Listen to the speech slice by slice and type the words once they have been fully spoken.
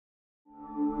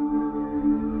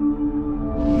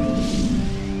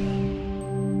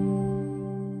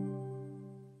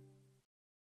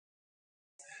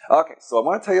Okay, so I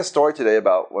want to tell you a story today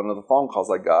about one of the phone calls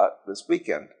I got this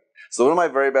weekend. So one of my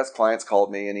very best clients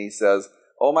called me and he says,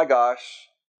 "Oh my gosh,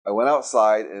 I went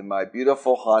outside and my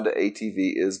beautiful Honda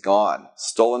ATV is gone,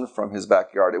 stolen from his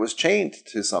backyard. It was chained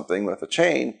to something with a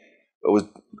chain, but was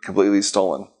completely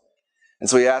stolen." And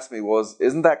so he asked me, "Well,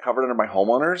 isn't that covered under my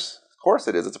homeowners?" Of course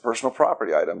it is. It's a personal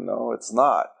property item. No, it's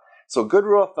not. So a good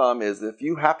rule of thumb is if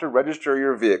you have to register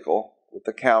your vehicle with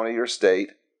the county or state,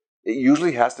 it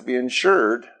usually has to be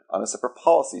insured on a separate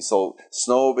policy. So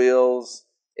snowmobiles,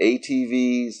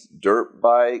 ATVs, dirt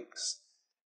bikes,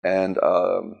 and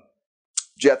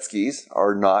jet skis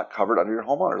are not covered under your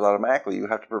homeowners automatically. You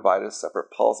have to provide a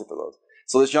separate policy for those.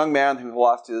 So this young man who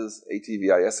lost his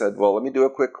ATV, I said, "Well, let me do a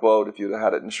quick quote. If you'd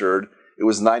had it insured, it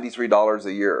was $93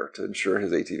 a year to insure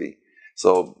his ATV.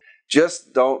 So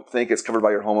just don't think it's covered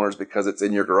by your homeowners because it's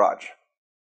in your garage.